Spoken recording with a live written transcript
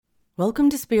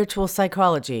Welcome to Spiritual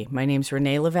Psychology. My name's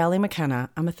Renee LaValle McKenna.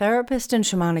 I'm a therapist and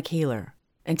shamanic healer.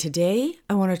 And today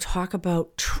I want to talk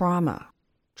about trauma.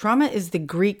 Trauma is the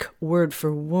Greek word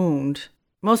for wound.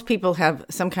 Most people have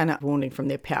some kind of wounding from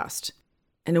their past.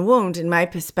 And a wound, in my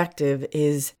perspective,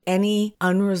 is any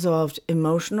unresolved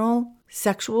emotional,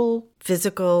 sexual,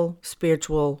 physical,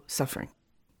 spiritual suffering.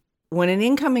 When an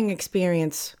incoming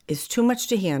experience is too much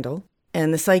to handle,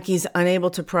 and the psyche is unable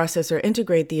to process or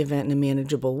integrate the event in a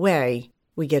manageable way,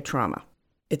 we get trauma.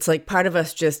 It's like part of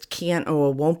us just can't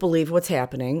or won't believe what's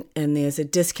happening, and there's a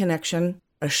disconnection,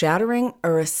 a shattering,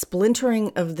 or a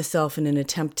splintering of the self in an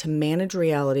attempt to manage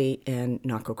reality and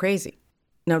not go crazy.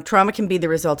 Now, trauma can be the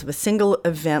result of a single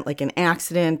event like an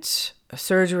accident, a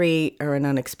surgery, or an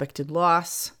unexpected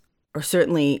loss, or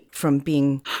certainly from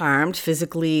being harmed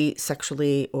physically,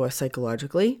 sexually, or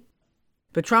psychologically.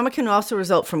 But trauma can also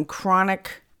result from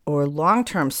chronic or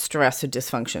long-term stress or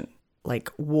dysfunction, like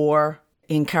war,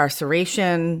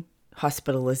 incarceration,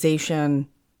 hospitalization,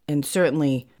 and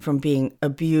certainly from being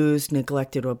abused,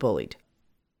 neglected, or bullied.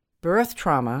 Birth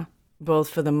trauma, both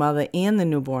for the mother and the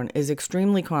newborn, is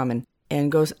extremely common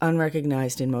and goes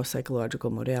unrecognized in most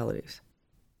psychological modalities.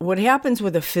 What happens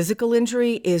with a physical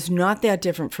injury is not that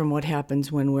different from what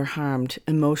happens when we're harmed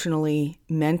emotionally,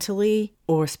 mentally,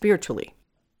 or spiritually.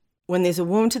 When there's a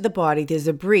wound to the body, there's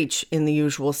a breach in the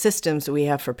usual systems that we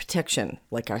have for protection,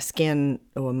 like our skin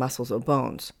or muscles or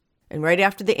bones. And right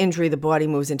after the injury, the body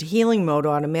moves into healing mode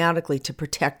automatically to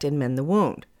protect and mend the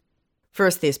wound.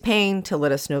 First, there's pain to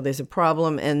let us know there's a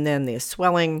problem, and then there's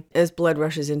swelling as blood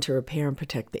rushes in to repair and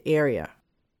protect the area.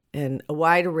 And a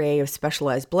wide array of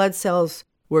specialized blood cells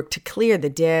work to clear the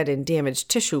dead and damaged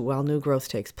tissue while new growth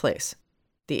takes place.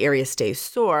 The area stays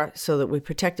sore so that we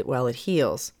protect it while it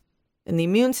heals. And the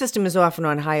immune system is often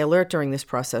on high alert during this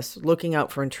process, looking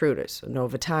out for intruders. And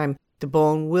over time, the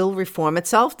bone will reform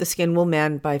itself, the skin will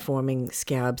mend by forming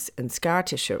scabs and scar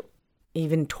tissue.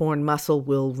 Even torn muscle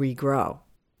will regrow.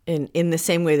 And in the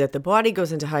same way that the body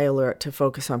goes into high alert to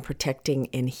focus on protecting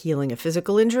and healing a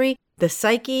physical injury, the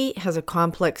psyche has a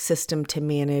complex system to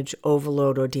manage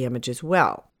overload or damage as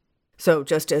well. So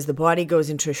just as the body goes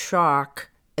into shock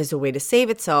as a way to save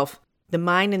itself, the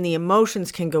mind and the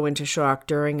emotions can go into shock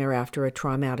during or after a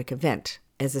traumatic event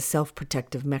as a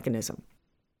self-protective mechanism.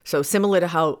 So similar to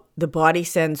how the body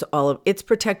sends all of its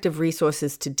protective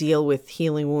resources to deal with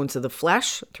healing wounds of the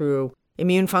flesh through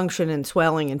immune function and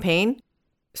swelling and pain,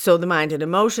 so the mind and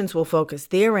emotions will focus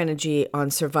their energy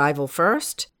on survival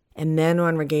first and then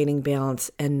on regaining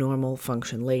balance and normal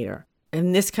function later.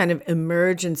 And this kind of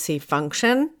emergency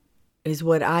function is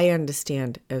what I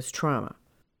understand as trauma.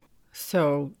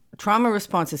 So trauma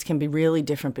responses can be really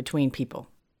different between people.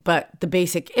 But the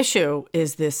basic issue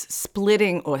is this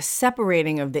splitting or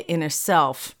separating of the inner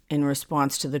self in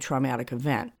response to the traumatic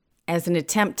event. As an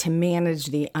attempt to manage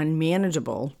the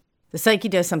unmanageable, the psyche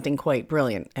does something quite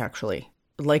brilliant, actually.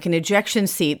 Like an ejection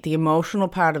seat, the emotional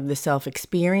part of the self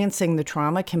experiencing the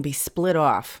trauma can be split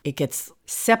off. It gets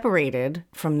separated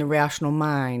from the rational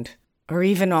mind, or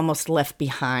even almost left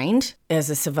behind as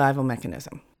a survival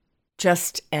mechanism.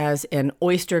 Just as an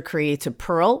oyster creates a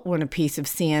pearl when a piece of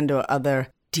sand or other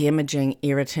damaging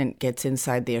irritant gets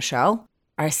inside their shell,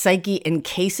 our psyche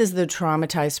encases the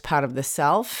traumatized part of the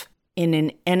self in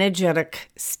an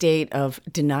energetic state of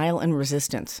denial and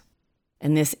resistance.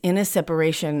 And this inner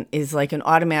separation is like an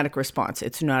automatic response.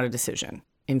 It's not a decision.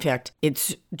 In fact,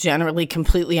 it's generally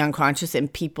completely unconscious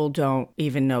and people don't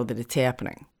even know that it's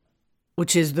happening,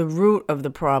 which is the root of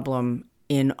the problem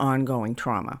in ongoing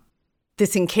trauma.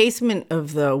 This encasement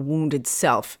of the wounded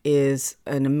self is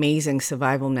an amazing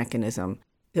survival mechanism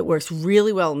that works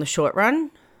really well in the short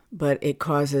run, but it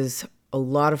causes a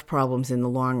lot of problems in the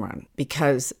long run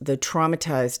because the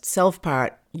traumatized self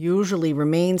part usually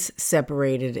remains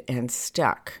separated and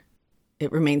stuck.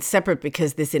 It remains separate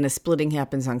because this inner splitting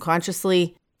happens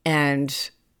unconsciously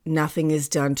and nothing is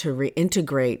done to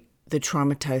reintegrate the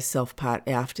traumatized self part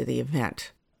after the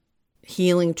event.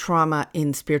 Healing trauma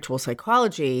in spiritual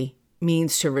psychology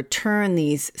means to return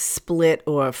these split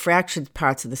or fractured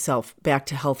parts of the self back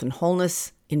to health and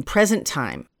wholeness in present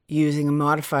time using a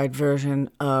modified version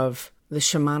of the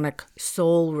shamanic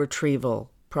soul retrieval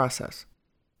process.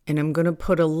 And I'm going to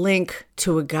put a link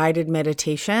to a guided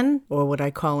meditation, or what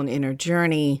I call an inner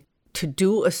journey, to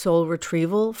do a soul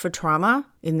retrieval for trauma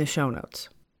in the show notes.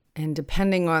 And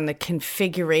depending on the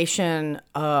configuration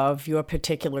of your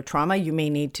particular trauma, you may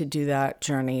need to do that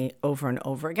journey over and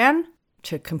over again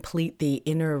to complete the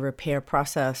inner repair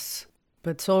process.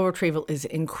 But soul retrieval is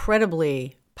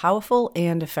incredibly powerful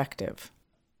and effective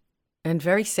and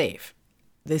very safe.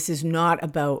 This is not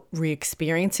about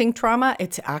re-experiencing trauma.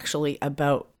 It's actually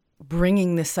about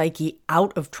bringing the psyche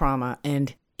out of trauma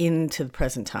and into the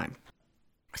present time.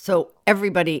 So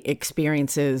everybody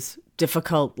experiences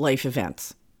difficult life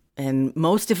events, and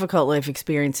most difficult life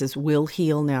experiences will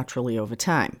heal naturally over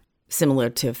time, similar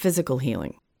to physical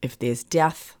healing. If there's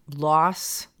death,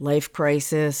 loss, life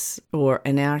crisis, or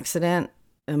an accident,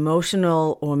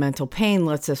 emotional or mental pain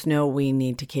lets us know we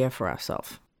need to care for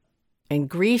ourselves. And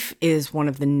grief is one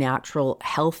of the natural,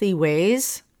 healthy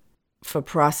ways for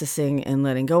processing and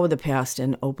letting go of the past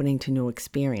and opening to new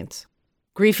experience.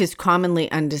 Grief is commonly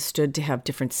understood to have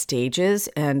different stages,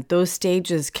 and those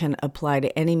stages can apply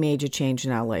to any major change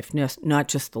in our life, not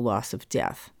just the loss of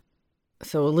death.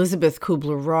 So Elizabeth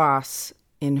Kubler-Ross,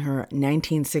 in her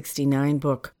 1969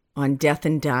 book on death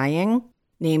and dying,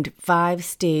 named 5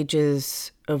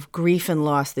 stages of grief and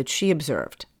loss that she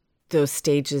observed. Those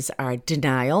stages are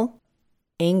denial,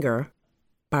 anger,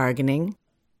 bargaining,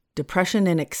 depression,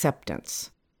 and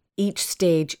acceptance. Each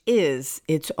stage is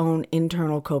its own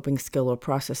internal coping skill or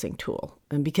processing tool.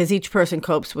 And because each person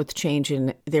copes with change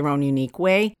in their own unique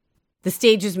way, the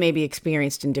stages may be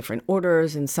experienced in different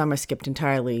orders, and some are skipped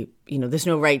entirely. There's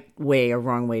no right way or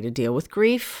wrong way to deal with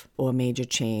grief or major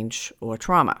change or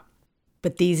trauma.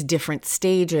 But these different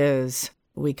stages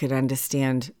we could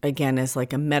understand, again, as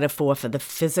like a metaphor for the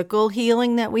physical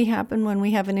healing that we happen when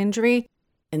we have an injury.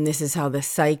 And this is how the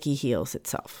psyche heals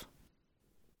itself.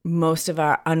 Most of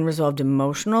our unresolved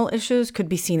emotional issues could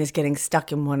be seen as getting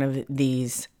stuck in one of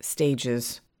these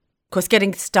stages. Of course,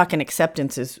 getting stuck in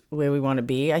acceptance is where we want to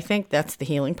be. I think that's the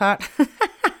healing part.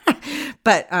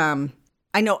 But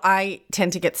I know I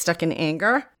tend to get stuck in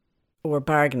anger or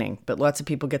bargaining, but lots of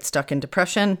people get stuck in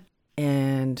depression,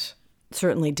 and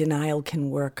certainly denial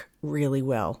can work really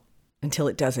well until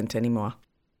it doesn't anymore.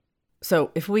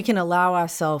 So if we can allow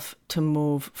ourselves to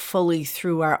move fully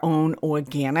through our own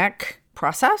organic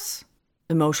process,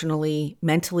 emotionally,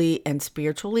 mentally, and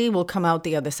spiritually, we'll come out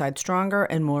the other side stronger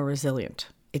and more resilient.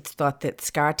 It's thought that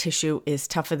scar tissue is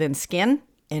tougher than skin,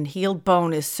 and healed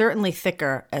bone is certainly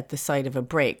thicker at the site of a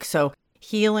break. So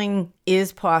healing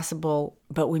is possible,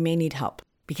 but we may need help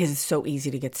because it's so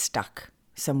easy to get stuck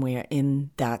somewhere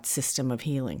in that system of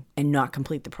healing and not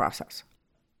complete the process.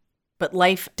 But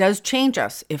life does change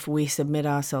us if we submit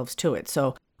ourselves to it.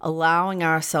 So allowing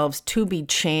ourselves to be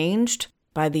changed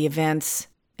by the events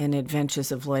and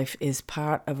adventures of life is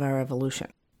part of our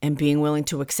evolution. And being willing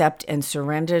to accept and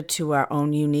surrender to our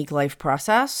own unique life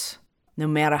process, no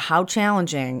matter how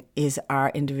challenging, is our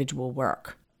individual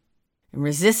work. And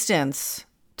resistance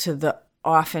to the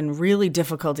often really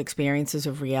difficult experiences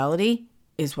of reality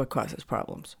is what causes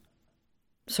problems.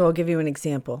 So I'll give you an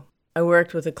example. I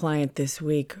worked with a client this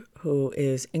week who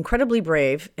is incredibly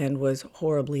brave and was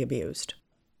horribly abused.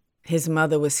 His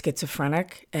mother was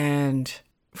schizophrenic and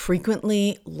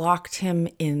frequently locked him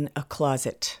in a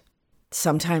closet,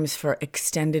 sometimes for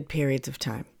extended periods of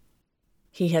time.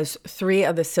 He has 3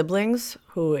 other siblings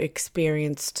who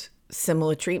experienced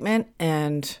similar treatment,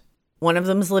 and one of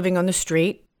them is living on the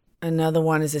street, another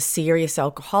one is a serious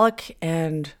alcoholic,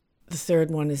 and the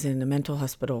third one is in a mental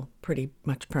hospital pretty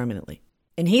much permanently.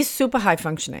 And he's super high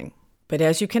functioning, but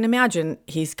as you can imagine,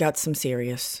 he's got some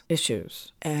serious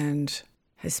issues and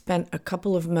has spent a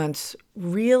couple of months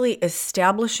really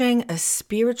establishing a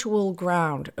spiritual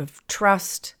ground of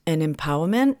trust and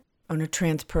empowerment on a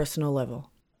transpersonal level.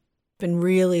 It's been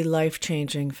really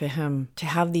life-changing for him to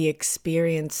have the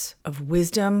experience of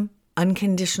wisdom,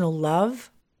 unconditional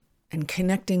love, and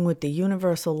connecting with the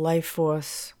universal life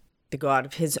force, the God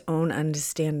of his own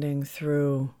understanding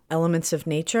through elements of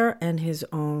nature and his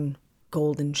own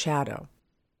golden shadow.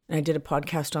 And I did a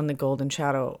podcast on the golden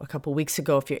shadow a couple weeks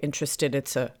ago. If you're interested,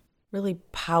 it's a really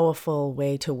powerful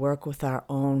way to work with our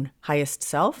own highest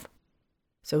self.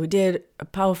 So we did a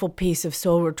powerful piece of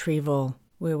soul retrieval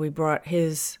where we brought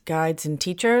his guides and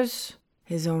teachers,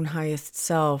 his own highest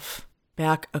self,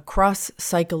 back across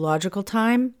psychological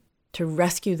time to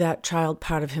rescue that child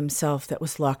part of himself that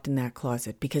was locked in that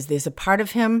closet, because there's a part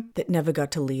of him that never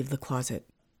got to leave the closet.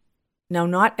 Now,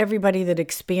 not everybody that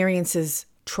experiences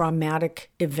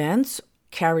traumatic events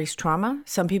carries trauma.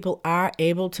 Some people are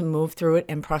able to move through it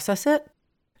and process it.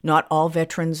 Not all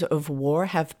veterans of war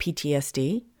have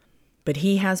PTSD, but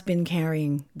he has been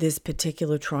carrying this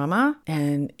particular trauma,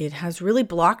 and it has really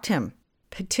blocked him,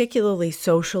 particularly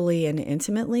socially and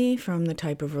intimately, from the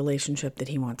type of relationship that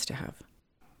he wants to have.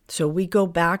 So we go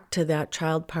back to that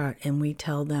child part and we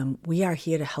tell them, we are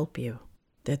here to help you,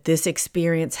 that this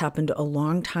experience happened a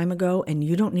long time ago and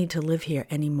you don't need to live here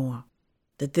anymore.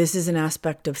 That this is an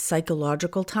aspect of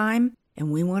psychological time,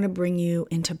 and we want to bring you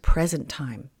into present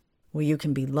time, where you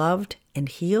can be loved and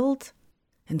healed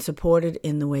and supported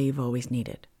in the way you've always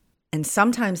needed. And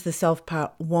sometimes the self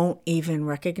part won't even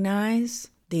recognize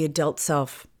the adult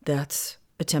self that's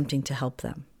attempting to help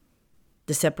them.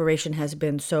 The separation has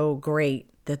been so great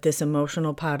that this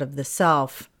emotional part of the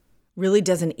self really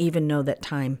doesn't even know that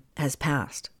time has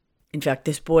passed. In fact,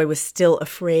 this boy was still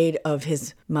afraid of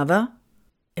his mother,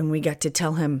 and we got to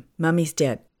tell him, Mommy's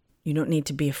dead. You don't need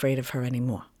to be afraid of her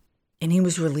anymore. And he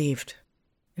was relieved.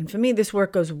 And for me, this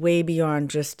work goes way beyond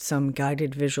just some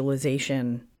guided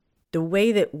visualization. The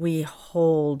way that we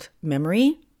hold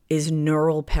memory is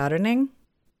neural patterning.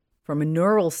 From a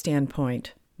neural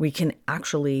standpoint, we can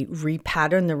actually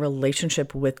repattern the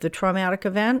relationship with the traumatic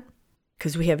event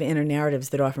because we have inner narratives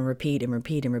that often repeat and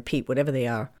repeat and repeat, whatever they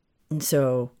are. And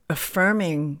so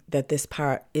affirming that this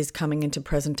part is coming into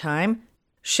present time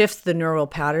shifts the neural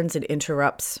patterns. It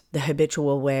interrupts the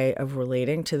habitual way of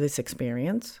relating to this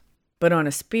experience. But on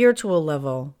a spiritual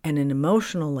level and an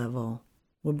emotional level,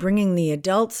 we're bringing the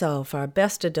adult self, our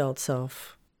best adult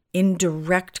self, in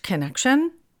direct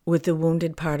connection with the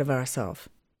wounded part of ourself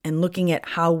and looking at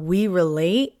how we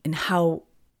relate and how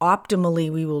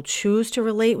optimally we will choose to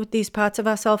relate with these parts of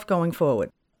ourselves going forward.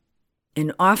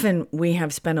 And often we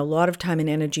have spent a lot of time and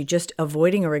energy just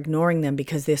avoiding or ignoring them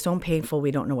because they're so painful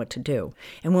we don't know what to do.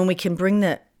 And when we can bring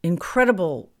the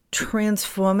incredible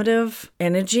transformative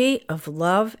energy of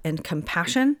love and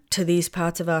compassion to these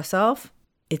parts of ourselves,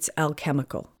 it's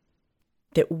alchemical.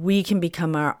 That we can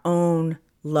become our own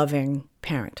loving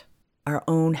parent, our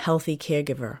own healthy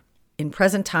caregiver in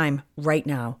present time right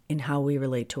now in how we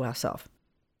relate to ourselves.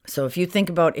 So if you think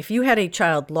about if you had a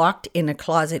child locked in a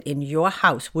closet in your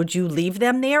house, would you leave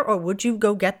them there or would you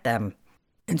go get them?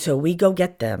 And so we go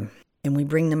get them and we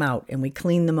bring them out and we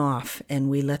clean them off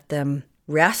and we let them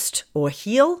rest or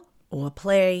heal or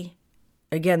play.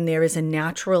 Again, there is a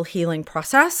natural healing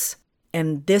process.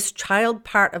 And this child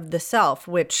part of the self,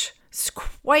 which is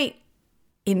quite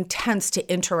intense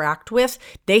to interact with,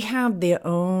 they have their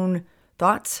own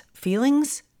thoughts,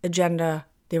 feelings, agenda,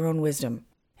 their own wisdom.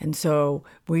 And so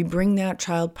we bring that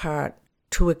child part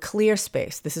to a clear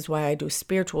space. This is why I do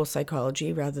spiritual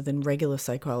psychology rather than regular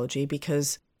psychology,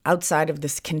 because outside of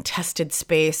this contested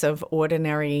space of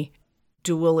ordinary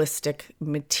dualistic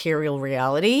material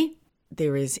reality,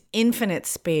 there is infinite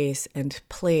space and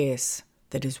place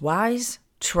that is wise,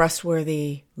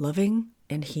 trustworthy, loving,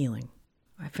 and healing.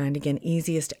 I find, again,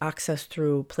 easiest access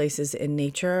through places in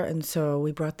nature. And so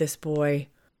we brought this boy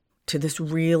to this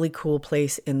really cool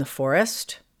place in the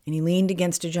forest. And he leaned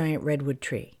against a giant redwood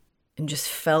tree and just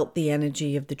felt the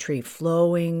energy of the tree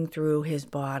flowing through his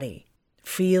body,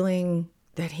 feeling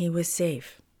that he was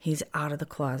safe. He's out of the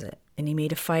closet. And he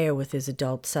made a fire with his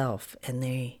adult self, and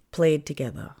they played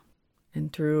together.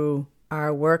 And through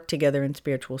our work together in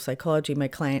spiritual psychology, my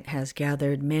client has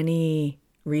gathered many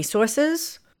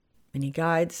resources, many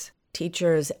guides,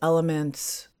 teachers,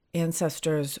 elements,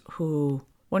 ancestors who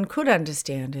one could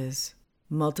understand as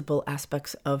multiple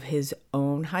aspects of his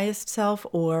own highest self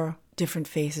or different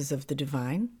phases of the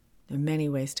divine. There are many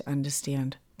ways to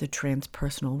understand the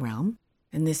transpersonal realm.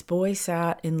 And this boy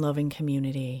sat in loving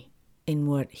community in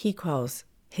what he calls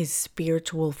his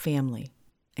spiritual family.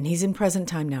 And he's in present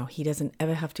time now. He doesn't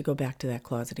ever have to go back to that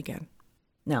closet again.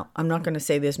 Now, I'm not going to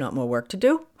say there's not more work to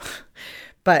do,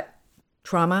 but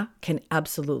trauma can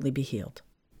absolutely be healed.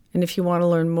 And if you want to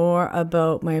learn more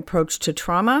about my approach to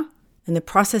trauma and the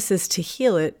processes to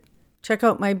heal it, check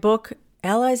out my book,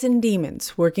 Allies and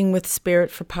Demons, Working with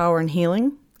Spirit for Power and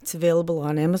Healing. It's available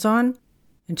on Amazon.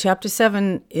 And Chapter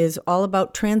 7 is all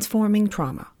about transforming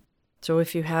trauma. So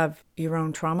if you have your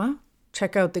own trauma,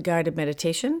 check out the guided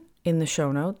meditation in the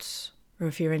show notes. Or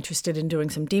if you're interested in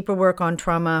doing some deeper work on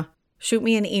trauma, shoot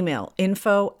me an email,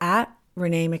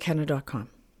 info@reneemckenna.com.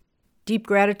 Deep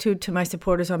gratitude to my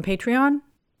supporters on Patreon.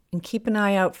 And keep an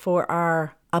eye out for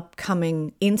our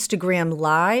upcoming Instagram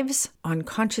lives on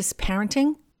conscious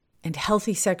parenting and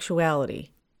healthy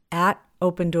sexuality at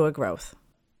Open Door Growth.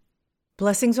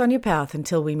 Blessings on your path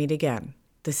until we meet again.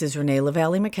 This is Renee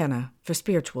LaValle McKenna for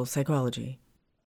Spiritual Psychology.